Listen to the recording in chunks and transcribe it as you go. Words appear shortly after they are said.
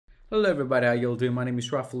Hello everybody, how y'all doing? My name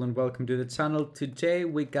is Raffle and welcome to the channel. Today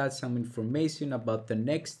we got some information about the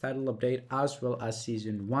next title update as well as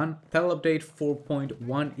season 1. Title update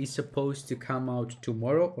 4.1 is supposed to come out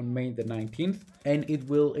tomorrow on May the 19th, and it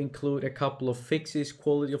will include a couple of fixes,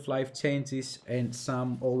 quality of life changes and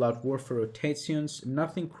some all-out warfare rotations.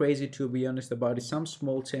 Nothing crazy to be honest about it, some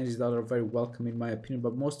small changes that are very welcome in my opinion,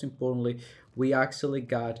 but most importantly we actually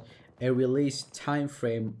got a release time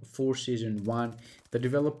frame for season 1. The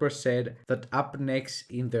developer said that up next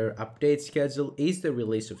in their update schedule is the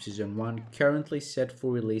release of season 1, currently set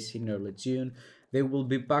for release in early June. They will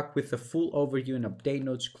be back with a full overview and update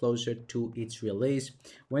notes closer to its release.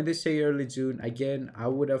 When they say early June, again, I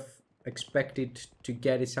would have expected to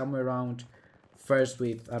get it somewhere around first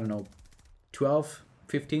week, I don't know, 12,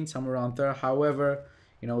 15, somewhere around there. However,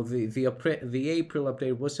 you know, the April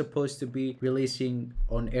update was supposed to be releasing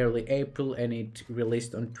on early April and it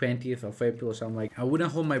released on 20th of April or something like that. I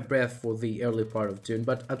wouldn't hold my breath for the early part of June,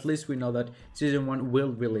 but at least we know that season 1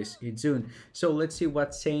 will release in June. So let's see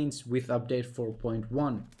what changed with update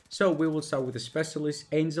 4.1. So we will start with the specialist.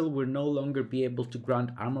 Angel will no longer be able to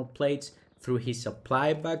grant armor plates through his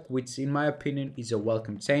supply bag, which in my opinion is a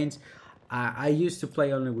welcome change. I used to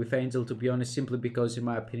play only with Angel, to be honest, simply because in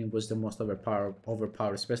my opinion was the most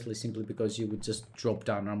overpowered, especially simply because you would just drop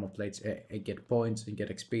down armor plates and get points and get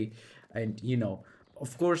XP. And you know,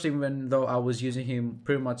 of course, even though I was using him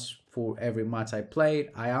pretty much for every match I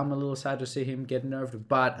played, I am a little sad to see him get nerfed,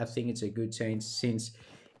 but I think it's a good change since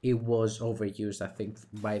it was overused, I think,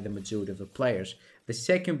 by the majority of the players. The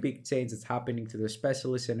second big change that's happening to the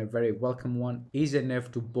specialist, and a very welcome one, is a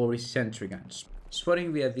nerf to Boris sentry guns.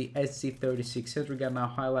 Spotting via the SC36 sentry gun now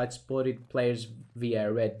highlights spotted players via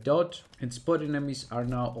a red dot, and spotted enemies are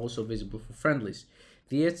now also visible for friendlies.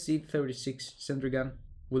 The SC36 sentry gun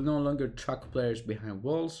will no longer track players behind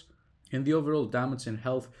walls, and the overall damage and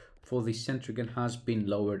health for the sentry gun has been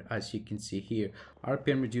lowered, as you can see here.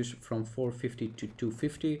 RPM reduced from 450 to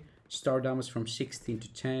 250, star damage from 16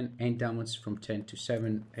 to 10, and damage from 10 to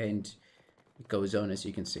 7, and it goes on as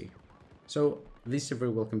you can see. So this is a very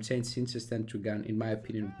welcome change since the sentry gun, in my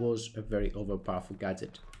opinion, was a very overpowerful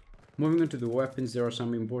gadget. Moving on to the weapons, there are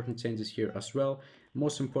some important changes here as well.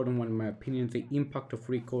 Most important one in my opinion, the impact of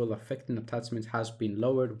recoil affecting attachments has been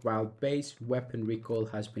lowered, while base weapon recoil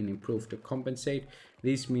has been improved to compensate.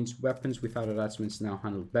 This means weapons without attachments now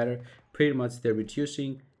handle better. Pretty much they're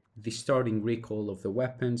reducing the starting recoil of the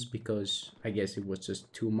weapons because I guess it was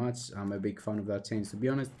just too much. I'm a big fan of that change, to be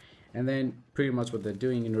honest. And then pretty much what they're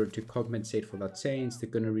doing in order to compensate for that change, they're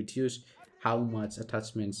going to reduce how much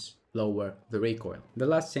attachments lower the recoil. The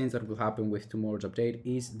last change that will happen with tomorrow's update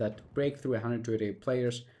is that breakthrough 128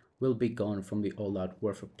 players will be gone from the all-out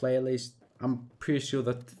warfare playlist. I'm pretty sure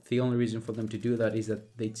that the only reason for them to do that is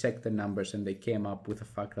that they checked the numbers and they came up with the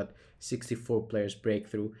fact that 64 players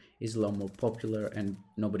breakthrough is a lot more popular and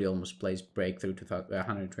nobody almost plays breakthrough to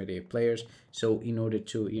 128 players. So in order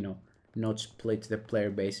to, you know, not split the player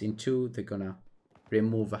base in two, they're gonna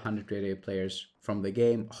remove 128 players from the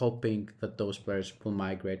game, hoping that those players will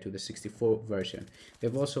migrate to the 64 version.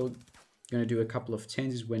 They've also gonna do a couple of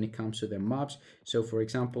changes when it comes to their maps. So for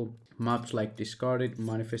example, maps like Discarded,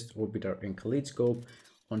 Manifest, Orbiter and Kaleidoscope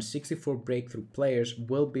on 64 breakthrough players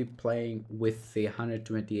will be playing with the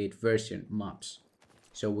 128 version maps.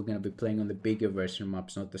 So we're going to be playing on the bigger version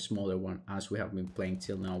maps, not the smaller one, as we have been playing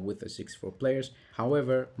till now with the 64 players.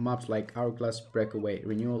 However, maps like Hourglass, Breakaway,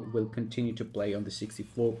 Renewal will continue to play on the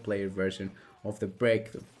 64 player version of the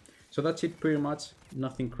Breakthrough. So that's it pretty much.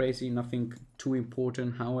 Nothing crazy, nothing too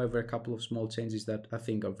important. However, a couple of small changes that I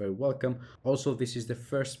think are very welcome. Also, this is the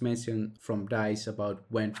first mention from DICE about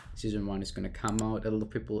when season 1 is going to come out. A lot of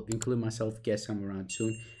people, including myself, guess I'm around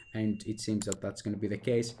soon, and it seems that that's going to be the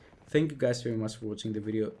case. Thank you guys very much for watching the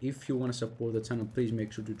video. If you want to support the channel, please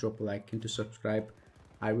make sure to drop a like and to subscribe.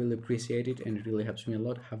 I really appreciate it and it really helps me a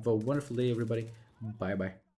lot. Have a wonderful day, everybody. Bye bye.